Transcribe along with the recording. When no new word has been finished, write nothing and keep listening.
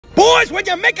Boys, when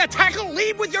you make a tackle,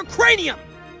 lead with your cranium.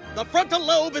 The frontal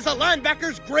lobe is a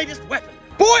linebacker's greatest weapon.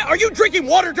 Boy, are you drinking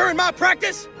water during my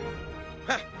practice?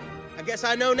 Huh. I guess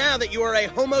I know now that you are a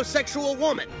homosexual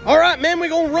woman. All right, men, we're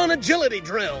gonna run agility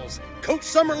drills. Coach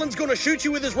Summerlin's gonna shoot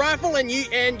you with his rifle, and you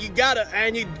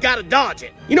gotta dodge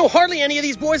it. You know, hardly any of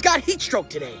these boys got heat stroke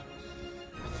today.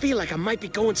 I feel like I might be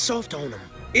going soft on them.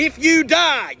 If you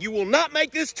die, you will not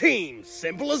make this team.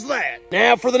 Simple as that.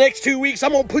 Now, for the next 2 weeks,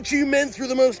 I'm gonna put you men through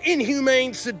the most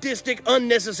inhumane, sadistic,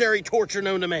 unnecessary torture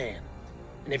known to man.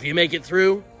 And if you make it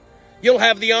through, you'll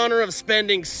have the honor of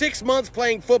spending 6 months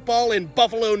playing football in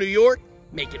Buffalo, New York,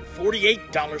 making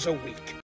 $48 a week.